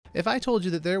If I told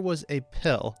you that there was a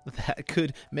pill that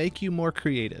could make you more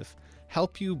creative,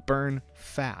 help you burn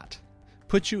fat,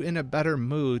 put you in a better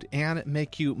mood, and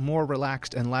make you more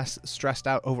relaxed and less stressed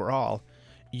out overall,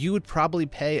 you would probably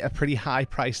pay a pretty high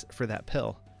price for that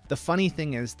pill. The funny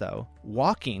thing is, though,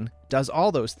 walking does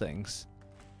all those things,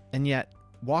 and yet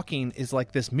walking is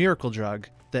like this miracle drug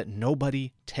that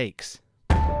nobody takes.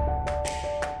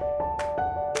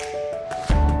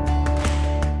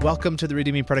 Welcome to the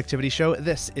Redeeming Productivity Show.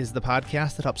 This is the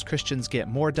podcast that helps Christians get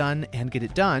more done and get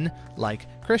it done like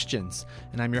Christians.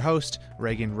 And I'm your host,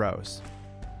 Reagan Rose.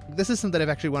 This is something I've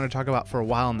actually wanted to talk about for a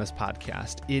while on this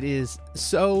podcast. It is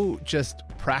so just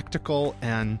practical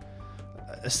and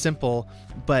simple,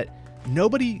 but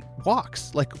nobody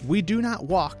walks. Like, we do not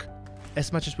walk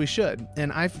as much as we should.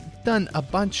 And I've done a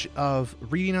bunch of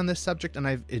reading on this subject, and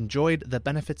I've enjoyed the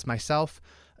benefits myself.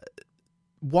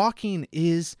 Walking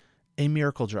is a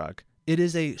miracle drug. It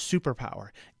is a superpower.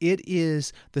 It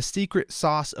is the secret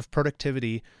sauce of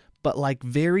productivity, but like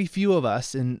very few of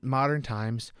us in modern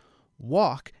times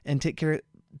walk and take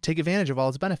advantage of all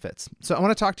its benefits. So I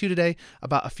want to talk to you today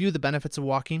about a few of the benefits of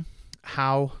walking,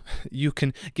 how you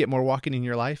can get more walking in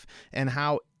your life, and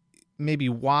how maybe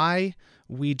why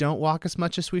we don't walk as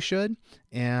much as we should,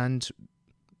 and,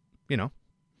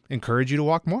 encourage you to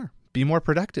walk more, be more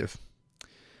productive.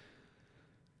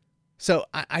 So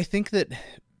I think that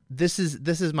this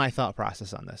is my thought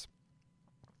process on this.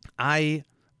 I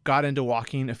got into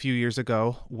walking a few years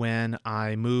ago when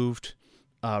I moved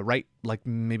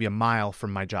maybe a mile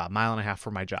from my job, mile and a half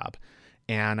from my job.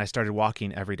 And I started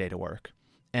walking every day to work.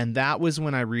 And that was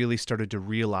when I really started to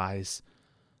realize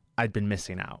I'd been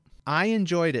missing out. I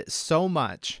enjoyed it so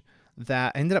much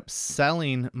that I ended up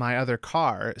selling my other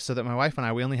car so that my wife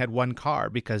and we only had one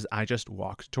car because I just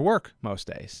walked to work most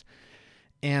days.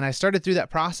 And I started through that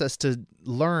process to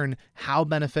learn how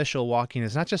beneficial walking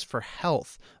is, not just for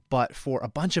health, but for a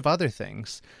bunch of other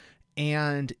things.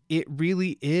 And it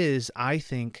really is, I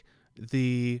think,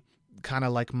 the kind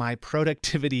of like my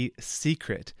productivity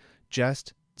secret,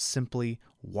 just simply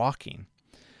walking.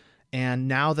 And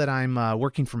now that I'm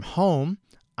working from home,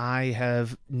 I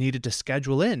have needed to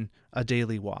schedule in a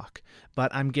daily walk,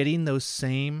 but I'm getting those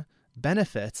same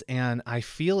benefits, and I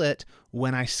feel it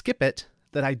when I skip it,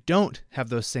 that I don't have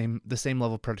the same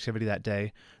level of productivity that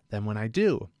day than when I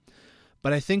do.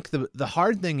 But I think the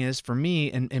hard thing is for me,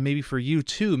 and maybe for you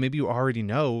too, maybe you already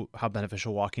know how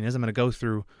beneficial walking is. I'm going to go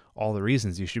through all the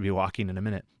reasons you should be walking in a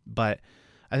minute. But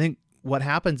I think what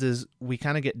happens is we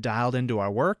kind of get dialed into our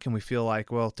work, and we feel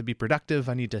like, well, to be productive,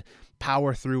 I need to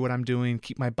power through what I'm doing,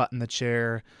 keep my butt in the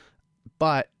chair.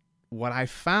 But what I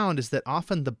found is that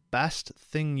often the best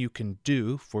thing you can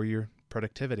do for your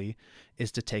productivity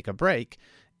is to take a break.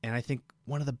 And I think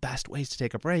one of the best ways to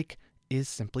take a break is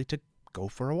simply to go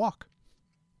for a walk.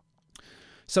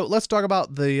 So let's talk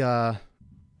about the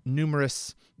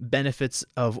numerous benefits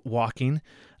of walking.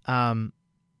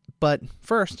 But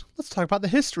first, let's talk about the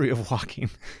history of walking.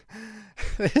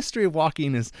 The history of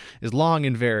walking is long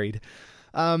and varied.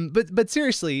 But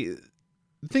seriously,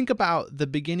 think about the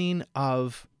beginning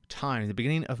of time, the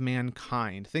beginning of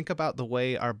mankind. Think about the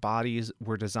way our bodies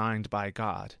were designed by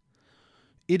God.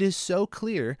 It is so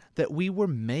clear that we were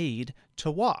made to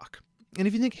walk. And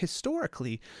if you think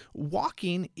historically,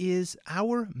 walking is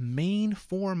our main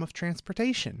form of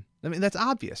transportation. I mean, that's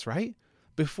obvious, right?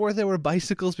 Before there were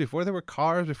bicycles, before there were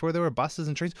cars, before there were buses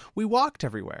and trains, we walked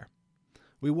everywhere.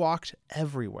 We walked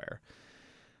everywhere.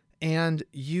 And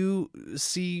you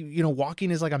see, walking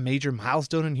is like a major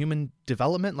milestone in human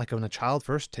development. Like when a child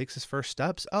first takes his first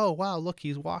steps, oh, wow, look,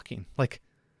 he's walking. Like,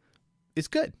 it's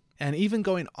good. And even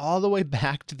going all the way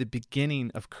back to the beginning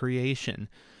of creation,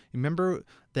 remember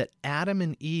that Adam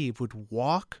and Eve would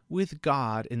walk with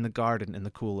God in the garden in the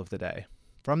cool of the day.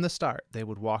 From the start, they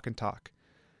would walk and talk.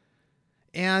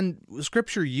 And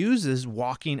Scripture uses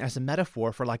walking as a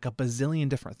metaphor for like a bazillion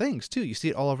different things, too. You see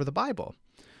it all over the Bible.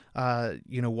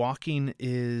 Walking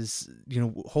is,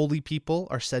 holy people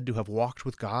are said to have walked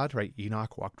with God, right?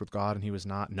 Enoch walked with God and he was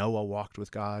not. Noah walked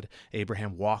with God.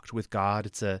 Abraham walked with God.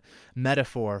 It's a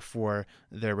metaphor for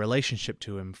their relationship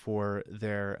to him, for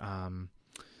their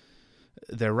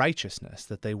righteousness,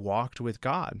 that they walked with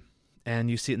God. And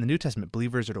you see it in the New Testament.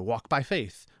 Believers are to walk by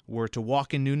faith. We're to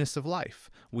walk in newness of life.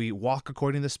 We walk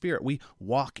according to the Spirit. We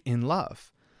walk in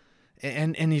love.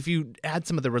 And if you add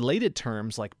some of the related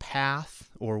terms like path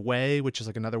or way, which is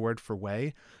like another word for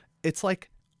way, it's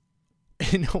like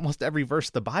in almost every verse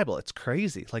of the Bible. It's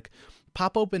crazy. Like,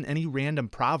 pop open any random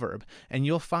proverb and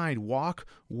you'll find walk,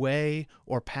 way,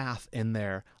 or path in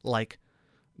there like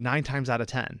 9 times out of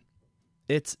 10.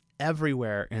 It's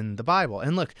everywhere in the Bible.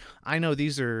 And look, I know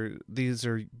these are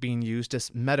being used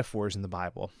as metaphors in the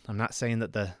Bible. I'm not saying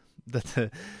that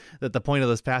the point of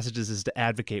those passages is to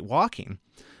advocate walking.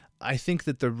 I think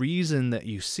that the reason that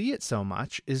you see it so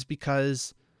much is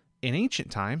because in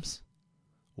ancient times,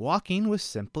 walking was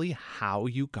simply how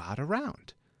you got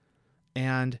around.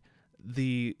 And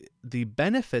the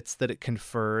benefits that it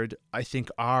conferred, I think,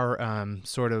 are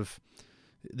sort of,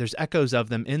 there's echoes of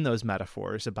them in those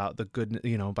metaphors about the good,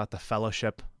 about the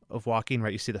fellowship of walking,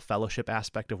 right? You see the fellowship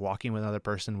aspect of walking with another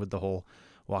person with the whole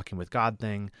walking with God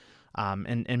thing,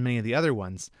 and many of the other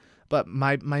ones. But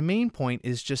my main point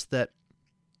is just that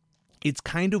it's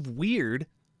kind of weird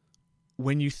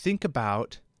when you think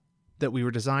about that we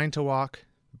were designed to walk.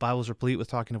 The Bible's replete with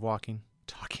talking of walking.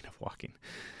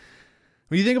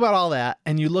 When you think about all that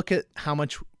and you look at how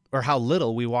much or how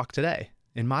little we walk today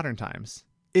in modern times,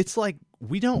 it's like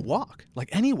we don't walk like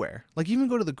anywhere. Like even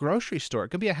go to the grocery store, it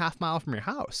could be a half mile from your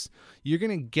house. You're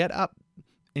going to get up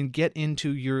and get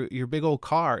into your big old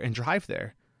car and drive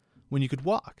there when you could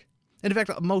walk. And in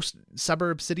fact, most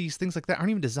suburb cities, things like that,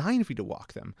 aren't even designed for you to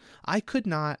walk them. I could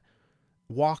not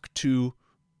walk to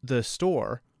the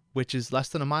store, which is less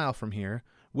than a mile from here,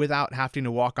 without having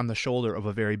to walk on the shoulder of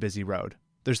a very busy road.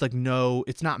 There's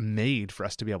it's not made for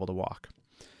us to be able to walk.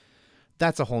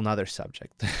 That's a whole nother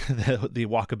subject, the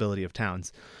walkability of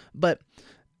towns. But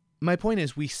my point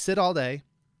is we sit all day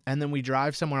and then we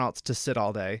drive somewhere else to sit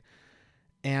all day.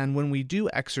 And when we do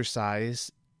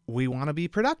exercise, we want to be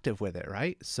productive with it,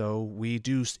 right? So we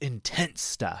do intense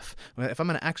stuff. If I'm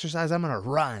going to exercise, I'm going to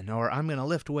run, or I'm going to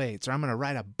lift weights, or I'm going to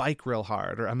ride a bike real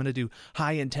hard, or I'm going to do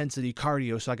high intensity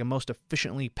cardio so I can most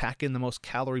efficiently pack in the most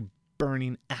calorie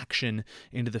burning action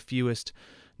into the fewest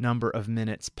number of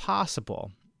minutes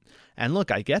possible. And look,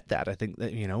 I get that. I think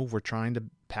that, we're trying to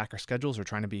pack our schedules. We're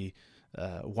trying to be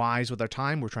wise with our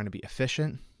time. We're trying to be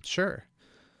efficient. Sure.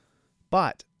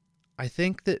 But I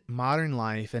think that modern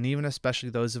life, and even especially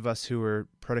those of us who are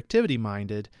productivity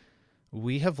minded,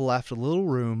 we have left a little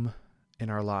room in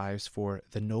our lives for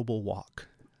the noble walk,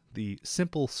 the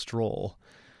simple stroll,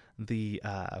 the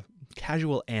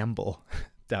casual amble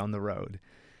down the road.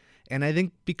 And I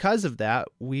think because of that,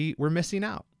 we're missing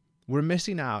out. We're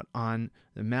missing out on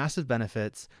the massive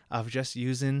benefits of just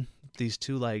using these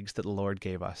two legs that the Lord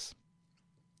gave us.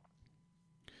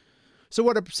 So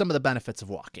what are some of the benefits of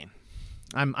walking?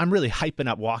 I'm really hyping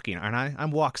up walking, aren't I?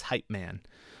 I'm Walk's hype man.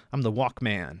 I'm the walk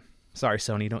man. Sorry,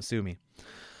 Sony, don't sue me.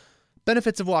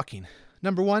 Benefits of walking.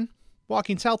 Number one,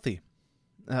 walking's healthy.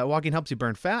 Walking helps you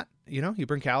burn fat. You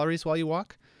burn calories while you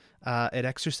walk. It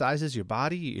exercises your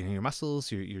body, your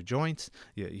muscles, your joints.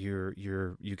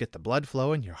 You get the blood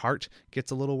flowing. Your heart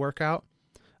gets a little workout.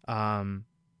 And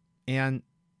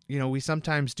we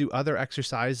sometimes do other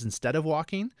exercise instead of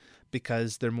walking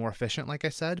because they're more efficient, like I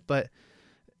said. But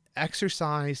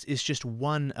exercise is just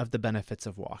one of the benefits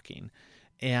of walking.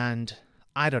 And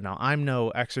I don't know, I'm no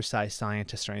exercise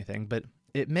scientist or anything, but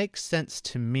it makes sense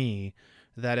to me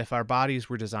that if our bodies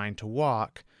were designed to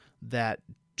walk, that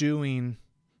using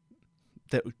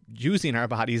our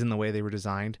bodies in the way they were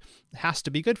designed has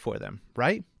to be good for them,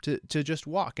 right? To just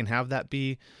walk and have that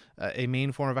be a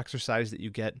main form of exercise that you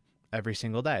get every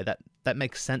single day. That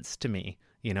makes sense to me,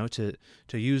 to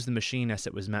use the machine as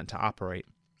it was meant to operate.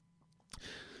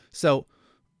 So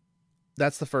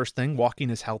that's the first thing. Walking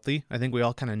is healthy. I think we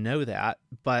all kind of know that,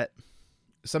 but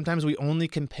sometimes we only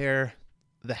compare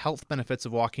the health benefits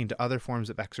of walking to other forms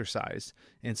of exercise.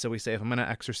 And so we say, if I'm going to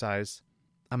exercise,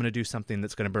 I'm going to do something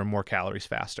that's going to burn more calories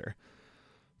faster.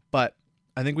 But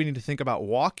I think we need to think about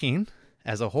walking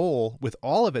as a whole with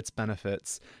all of its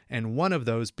benefits, and one of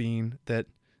those being that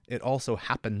it also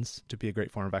happens to be a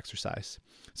great form of exercise.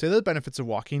 So the other benefits of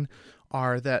walking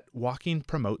are that walking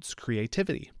promotes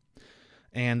creativity.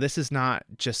 And this is not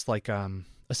just like a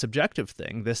subjective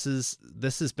thing. This has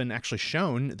been actually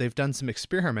shown. They've done some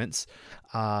experiments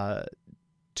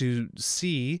to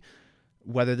see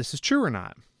whether this is true or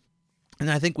not.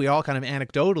 And I think we all kind of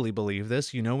anecdotally believe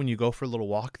this. When you go for a little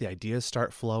walk, the ideas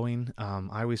start flowing.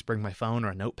 I always bring my phone or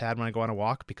a notepad when I go on a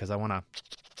walk because I want to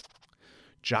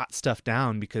jot stuff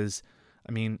down because,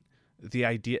 the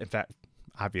idea, in fact,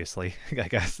 obviously, I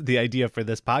guess the idea for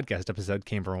this podcast episode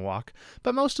came from a walk,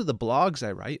 but most of the blogs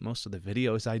I write, most of the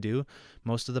videos I do,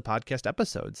 most of the podcast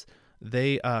episodes,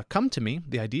 they come to me,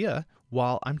 the idea,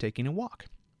 while I'm taking a walk.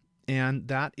 And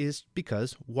that is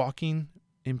because walking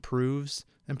improves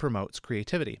and promotes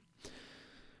creativity.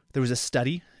 There was a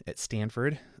study at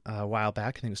Stanford a while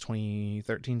back, I think it was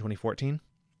 2013, 2014,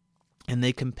 and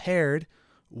they compared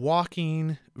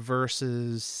walking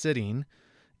versus sitting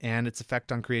and its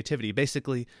effect on creativity.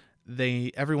 Basically,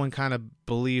 everyone kind of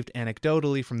believed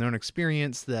anecdotally from their own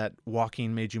experience that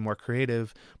walking made you more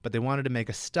creative, but they wanted to make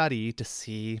a study to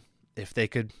see if they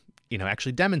could,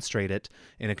 actually demonstrate it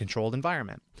in a controlled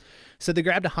environment. So they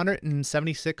grabbed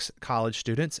 176 college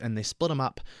students and they split them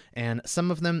up. And some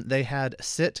of them they had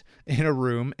sit in a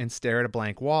room and stare at a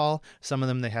blank wall. Some of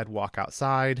them they had walk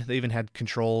outside. They even had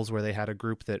controls where they had a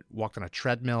group that walked on a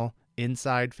treadmill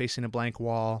inside facing a blank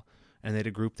wall. And they had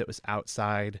a group that was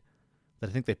outside that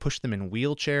I think they pushed them in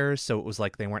wheelchairs. So it was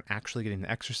like they weren't actually getting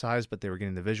the exercise, but they were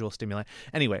getting the visual stimuli.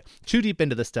 Anyway, too deep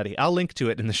into the study. I'll link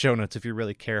to it in the show notes if you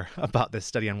really care about this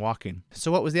study on walking.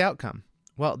 So what was the outcome?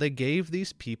 Well, they gave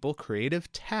these people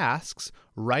creative tasks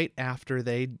right after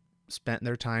they spent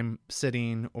their time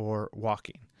sitting or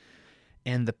walking.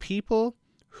 And the people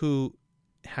who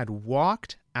had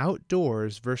walked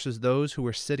outdoors versus those who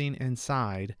were sitting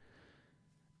inside,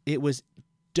 it was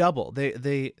double.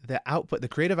 The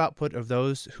creative output of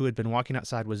those who had been walking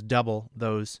outside was double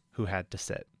those who had to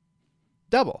sit.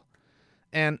 Double.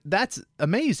 And that's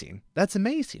amazing. That's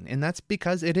amazing. And that's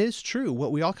because it is true.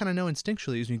 What we all kind of know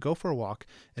instinctually is when you go for a walk,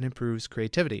 it improves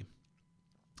creativity.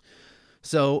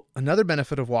 So another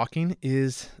benefit of walking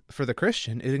is, for the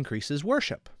Christian, it increases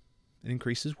worship. It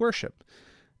increases worship.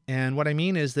 And what I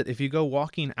mean is that if you go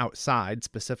walking outside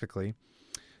specifically,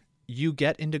 you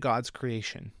get into God's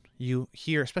creation. You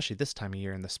hear, especially this time of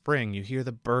year in the spring, you hear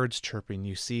the birds chirping,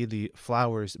 you see the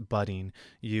flowers budding,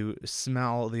 you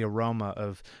smell the aroma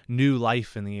of new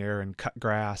life in the air and cut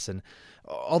grass and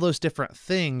all those different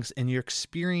things, and you're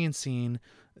experiencing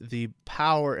the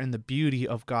power and the beauty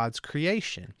of God's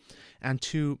creation. And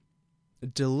to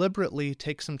deliberately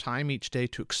take some time each day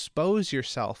to expose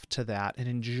yourself to that and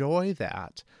enjoy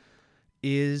that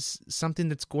is something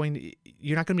that's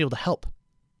you're not going to be able to help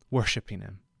worshiping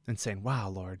Him and saying, wow,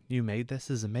 Lord, you made this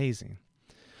is amazing.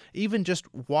 Even just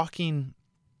walking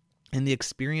in the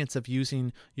experience of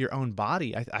using your own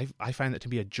body, I find that to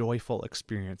be a joyful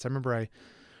experience. I remember I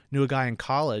knew a guy in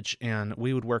college and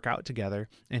we would work out together,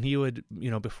 and he would,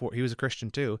 before he was a Christian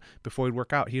too, before he'd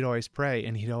work out, he'd always pray,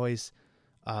 and he'd always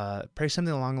pray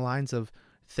something along the lines of,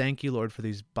 thank you, Lord, for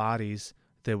these bodies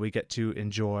that we get to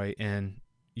enjoy and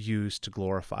use to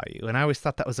glorify you. And I always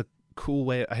thought that was a cool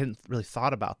way. I hadn't really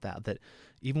thought about that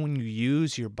even when you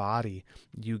use your body,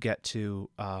 you get to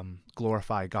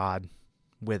glorify God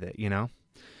with it,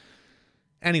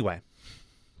 Anyway,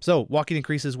 so walking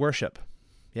increases worship.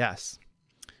 Yes.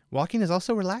 Walking is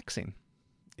also relaxing,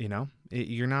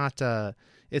 You're not,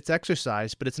 it's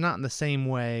exercise, but it's not in the same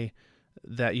way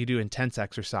that you do intense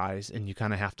exercise and you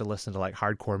kind of have to listen to like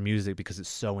hardcore music because it's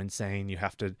so insane. You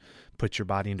have to put your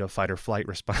body into a fight or flight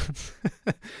response.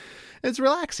 It's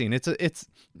relaxing. It's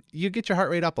you get your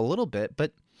heart rate up a little bit,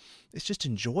 but it's just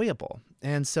enjoyable.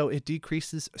 And so it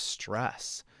decreases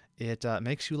stress. It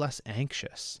makes you less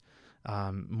anxious,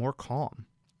 more calm.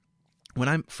 When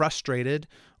I'm frustrated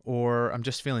or I'm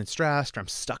just feeling stressed or I'm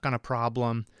stuck on a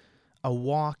problem, a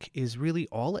walk is really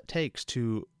all it takes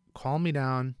to calm me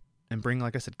down and bring,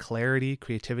 like I said, clarity,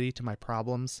 creativity to my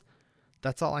problems.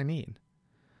 That's all I need.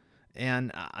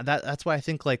 And that's why I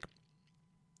think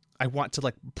I want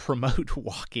to promote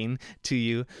walking to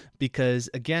you, because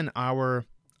again, our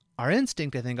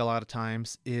instinct, I think a lot of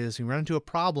times, is when we run into a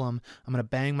problem, I'm going to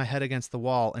bang my head against the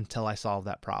wall until I solve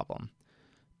that problem.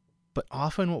 But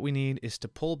often what we need is to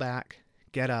pull back,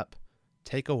 get up,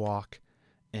 take a walk,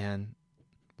 and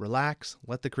relax,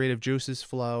 let the creative juices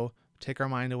flow, take our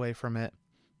mind away from it,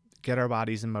 get our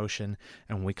bodies in motion,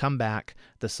 and when we come back,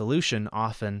 the solution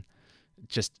often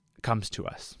just comes to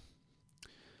us.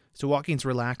 So walking's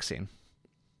relaxing.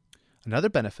 Another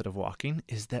benefit of walking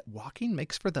is that walking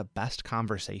makes for the best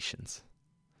conversations.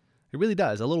 It really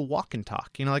does. A little walk and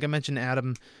talk. Like I mentioned,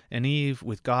 Adam and Eve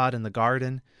with God in the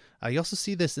garden. You also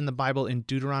see this in the Bible in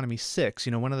Deuteronomy 6.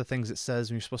 One of the things it says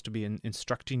when you're supposed to be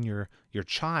instructing your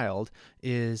child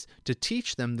is to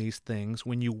teach them these things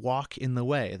when you walk in the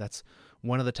way. That's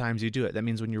one of the times you do it. That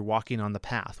means when you're walking on the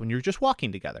path, when you're just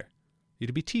walking together. You're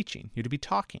to be teaching. You're to be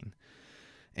talking.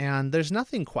 And there's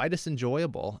nothing quite as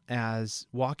enjoyable as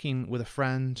walking with a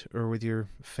friend or with your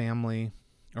family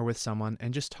or with someone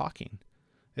and just talking.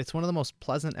 It's one of the most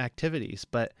pleasant activities,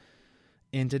 but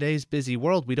in today's busy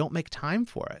world, we don't make time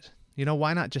for it.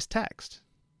 Why not just text?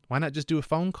 Why not just do a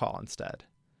phone call instead?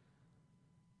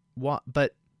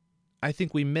 But I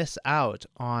think we miss out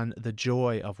on the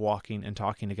joy of walking and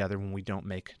talking together when we don't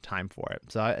make time for it.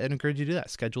 So I'd encourage you to do that.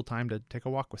 Schedule time to take a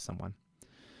walk with someone.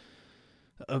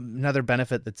 Another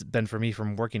benefit that's been for me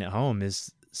from working at home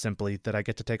is simply that I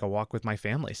get to take a walk with my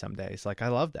family some days. I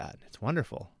love that. It's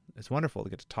wonderful. It's wonderful to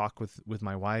get to talk with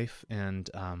my wife and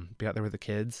be out there with the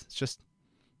kids. It's just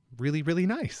really, really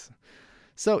nice.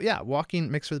 So yeah, walking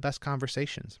makes for the best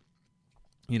conversations.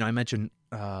 I mentioned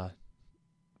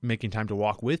making time to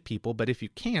walk with people, but if you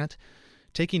can't,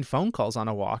 taking phone calls on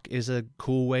a walk is a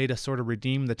cool way to sort of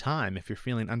redeem the time if you're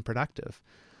feeling unproductive.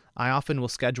 I often will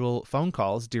schedule phone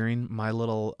calls during my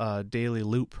little daily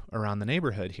loop around the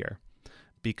neighborhood here,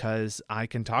 because I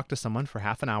can talk to someone for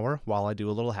half an hour while I do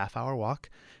a little half-hour walk,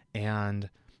 and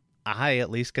I at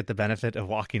least get the benefit of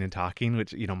walking and talking,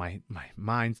 which, my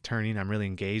mind's turning. I'm really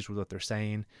engaged with what they're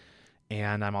saying,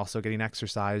 and I'm also getting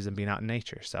exercise and being out in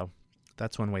nature. So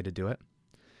that's one way to do it.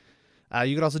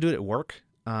 You could also do it at work.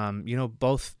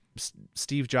 Both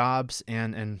Steve Jobs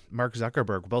and Mark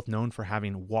Zuckerberg were both known for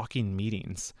having walking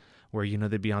meetings where,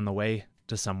 they'd be on the way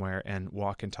to somewhere and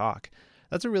walk and talk.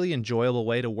 That's a really enjoyable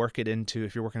way to work it into,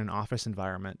 if you're working in an office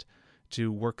environment,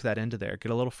 to work that into there,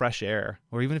 get a little fresh air,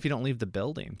 or even if you don't leave the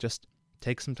building, just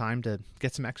take some time to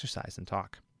get some exercise and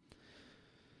talk.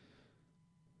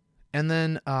 And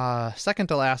then second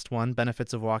to last one,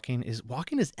 benefits of walking is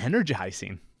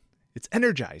energizing. It's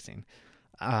energizing.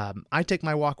 I take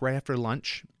my walk right after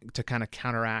lunch to kind of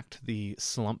counteract the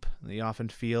slump that you often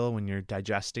feel when you're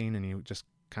digesting and you just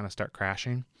kind of start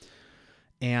crashing.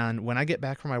 And when I get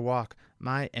back from my walk,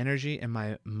 my energy and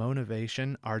my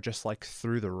motivation are just like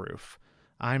through the roof.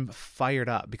 I'm fired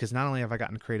up because not only have I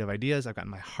gotten creative ideas, I've gotten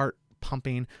my heart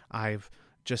pumping, I've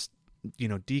just,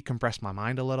 decompressed my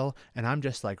mind a little, and I'm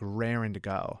just like raring to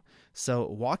go. So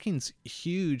walking's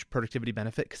huge productivity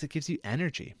benefit because it gives you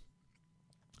energy.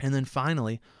 And then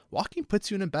finally, walking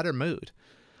puts you in a better mood.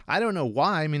 I don't know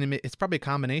why. I mean, it's probably a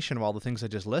combination of all the things I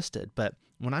just listed, but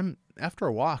when I'm after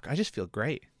a walk, I just feel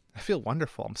great. I feel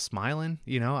wonderful. I'm smiling,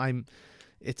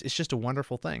 it's just a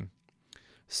wonderful thing.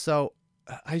 So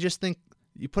I just think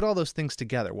you put all those things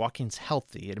together. Walking's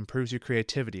healthy. It improves your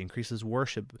creativity, increases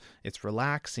worship. It's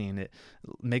relaxing. It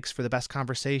makes for the best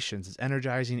conversations. It's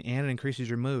energizing, and it increases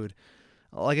your mood.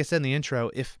 Like I said in the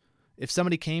intro, if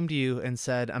somebody came to you and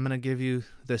said, I'm going to give you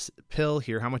this pill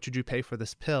here, how much would you pay for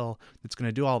this pill that's going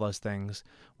to do all those things?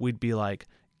 We'd be like,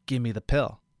 give me the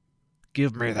pill.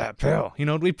 Give me that pill.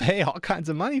 We pay all kinds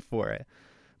of money for it.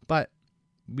 But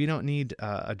we don't need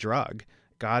a drug.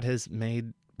 God has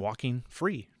made walking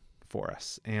free for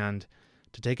us. And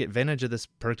to take advantage of this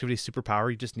productivity superpower,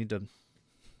 you just need to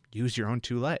use your own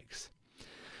two legs.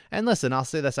 And listen, I'll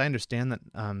say this. I understand that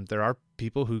there are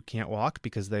people who can't walk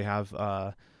because they have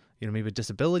maybe a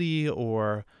disability,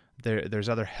 or there's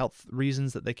other health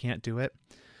reasons that they can't do it.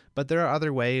 But there are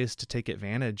other ways to take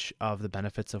advantage of the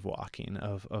benefits of walking,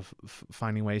 of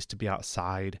finding ways to be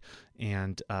outside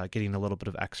and getting a little bit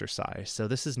of exercise. So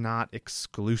this is not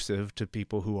exclusive to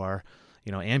people who are,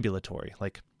 ambulatory.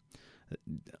 Like,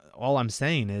 all I'm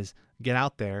saying is get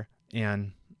out there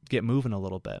and get moving a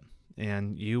little bit,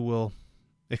 and you will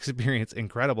experience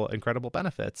incredible, incredible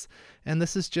benefits. And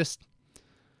this is just,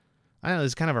 I know this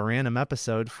is kind of a random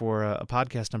episode for a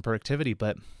podcast on productivity,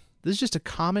 but this is just a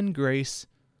common grace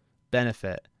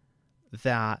benefit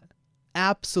that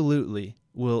absolutely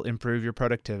will improve your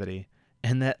productivity,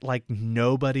 and that like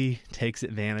nobody takes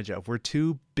advantage of. We're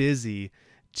too busy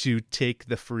to take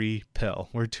the free pill.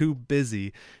 We're too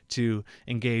busy to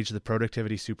engage the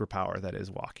productivity superpower that is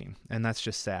walking. And that's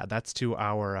just sad. That's to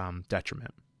our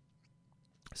detriment.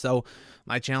 So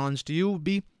my challenge to you would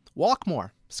be walk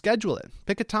more, schedule it,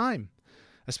 pick a time.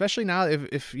 Especially now,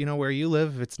 if where you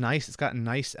live, if it's nice, it's gotten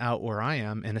nice out where I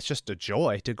am, and it's just a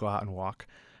joy to go out and walk,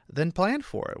 then plan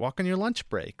for it. Walk on your lunch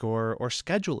break or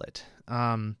schedule it.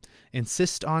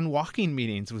 Insist on walking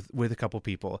meetings with a couple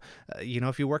people.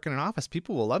 If you work in an office,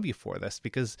 people will love you for this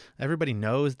because everybody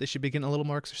knows they should be getting a little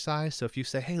more exercise. So if you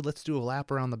say, hey, let's do a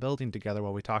lap around the building together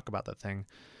while we talk about that thing,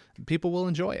 people will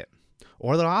enjoy it.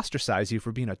 Or they'll ostracize you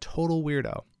for being a total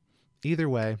weirdo. Either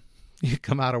way, you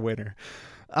come out a winner.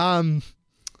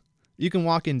 You can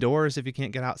walk indoors if you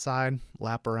can't get outside,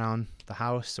 lap around the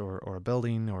house or a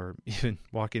building, or even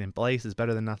walking in place is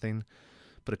better than nothing.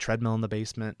 Put a treadmill in the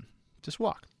basement. Just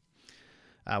walk.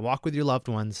 Walk with your loved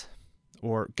ones,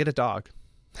 or get a dog.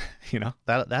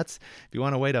 That's, if you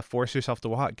want a way to force yourself to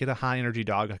walk, get a high energy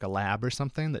dog like a lab or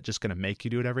something that's just going to make you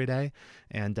do it every day.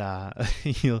 And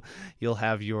you'll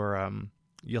have your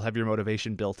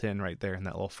motivation built in right there in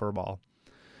that little fur ball.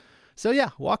 So yeah,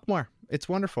 walk more. It's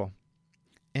wonderful.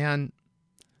 And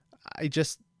I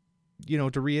just,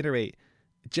 to reiterate,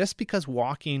 just because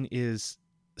walking is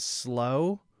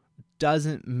slow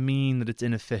doesn't mean that it's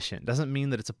inefficient, doesn't mean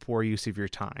that it's a poor use of your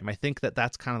time. I think that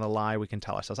that's kind of the lie we can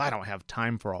tell ourselves. I don't have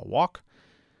time for a walk.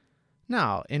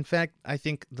 No, in fact, I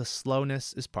think the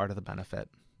slowness is part of the benefit,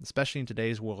 especially in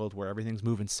today's world where everything's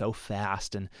moving so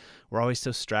fast and we're always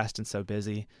so stressed and so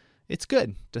busy. it's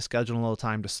good to schedule a little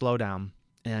time to slow down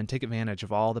and take advantage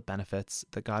of all the benefits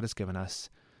that God has given us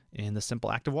in the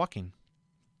simple act of walking.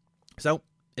 So,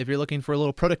 if you're looking for a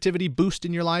little productivity boost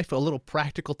in your life, a little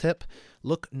practical tip,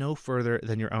 look no further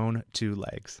than your own 2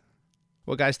 legs.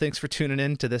 Well, guys, thanks for tuning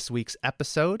in to this week's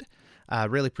episode.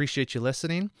 Really appreciate you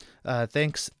listening.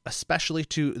 Thanks especially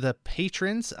to the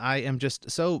patrons. I am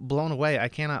just so blown away. I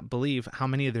cannot believe how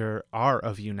many there are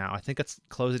of you now. I think it's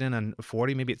closing in on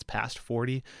 40, maybe it's past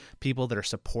 40 people that are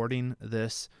supporting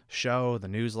this show, the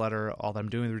newsletter, all that I'm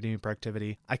doing with Redeeming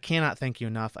Productivity. I cannot thank you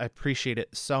enough. I appreciate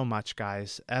it so much,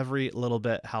 guys. Every little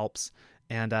bit helps.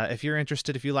 And if you're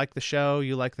interested, if you like the show,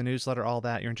 you like the newsletter, all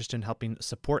that, you're interested in helping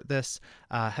support this,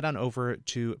 head on over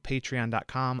to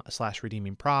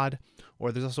patreon.com/redeemingprod,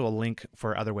 or there's also a link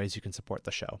for other ways you can support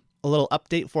the show. A little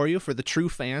update for you for the true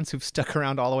fans who've stuck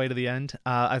around all the way to the end.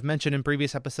 I've mentioned in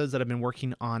previous episodes that I've been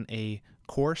working on a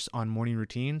course on morning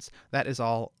routines. That is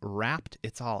all wrapped.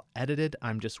 It's all edited.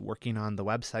 I'm just working on the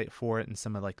website for it and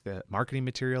some of like the marketing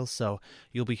materials. So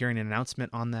you'll be hearing an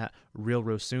announcement on that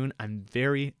real soon. I'm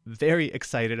very, very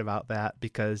excited about that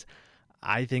because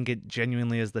I think it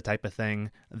genuinely is the type of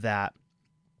thing that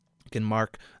can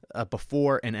mark a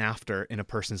before and after in a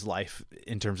person's life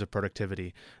in terms of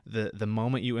productivity. The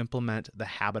moment you implement the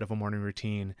habit of a morning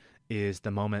routine is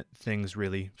the moment things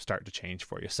really start to change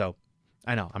for you. So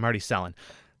I know, I'm already selling.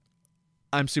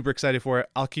 I'm super excited for it.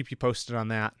 I'll keep you posted on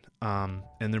that. And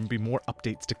there'll be more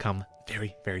updates to come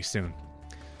very, very soon.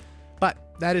 But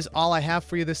that is all I have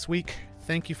for you this week.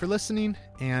 Thank you for listening,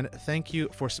 and thank you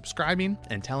for subscribing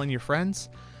and telling your friends.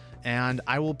 And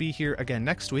I will be here again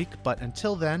next week. But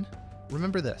until then,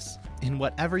 remember this: in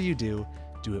whatever you do,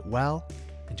 do it well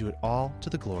and do it all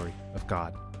to the glory of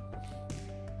God.